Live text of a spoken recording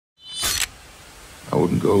I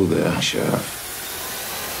wouldn't go there, Sheriff.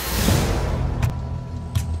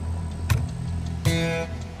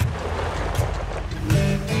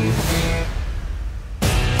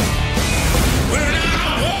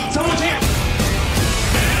 Someone's here!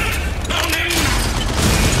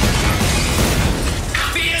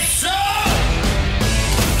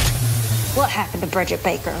 What happened to Bridget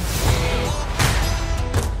Baker?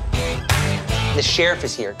 The sheriff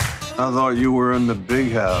is here. I thought you were in the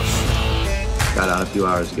big house. Got out a few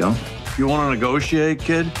hours ago. You want to negotiate,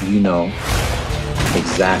 kid? You know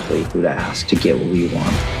exactly who to ask to get what we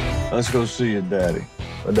want. Let's go see your daddy.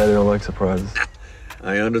 My daddy don't like surprises.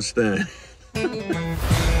 I understand.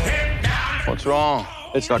 What's wrong?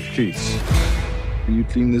 It's Dr. Keats. Can you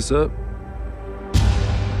clean this up?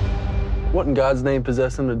 What in God's name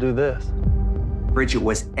possessed him to do this? Bridget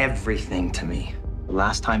was everything to me. The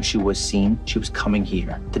last time she was seen, she was coming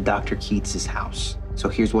here to Dr. Keats' house. So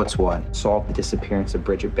here's what's what. Solve the disappearance of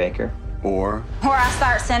Bridget Baker. Or I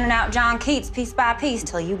start sending out John Keats piece by piece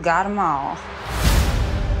till you got them all.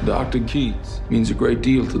 Dr. Keats means a great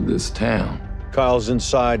deal to this town. Kyle's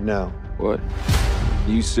inside now. What?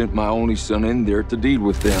 You sent my only son in there to deal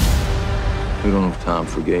with them. We don't have time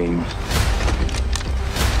for games.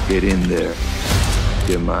 Get in there.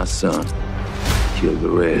 Get my son. Kill the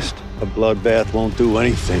rest. A bloodbath won't do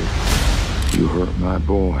anything. You hurt my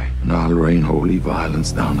boy, and I'll rain holy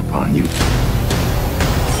violence down upon you.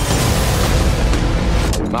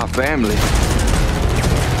 My family,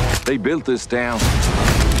 they built this town.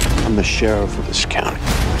 I'm the sheriff of this county.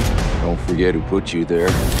 Don't forget who put you there.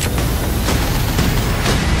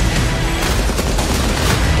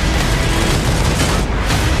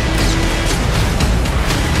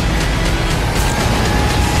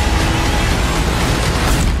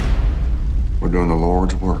 We're doing the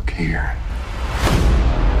Lord's work here.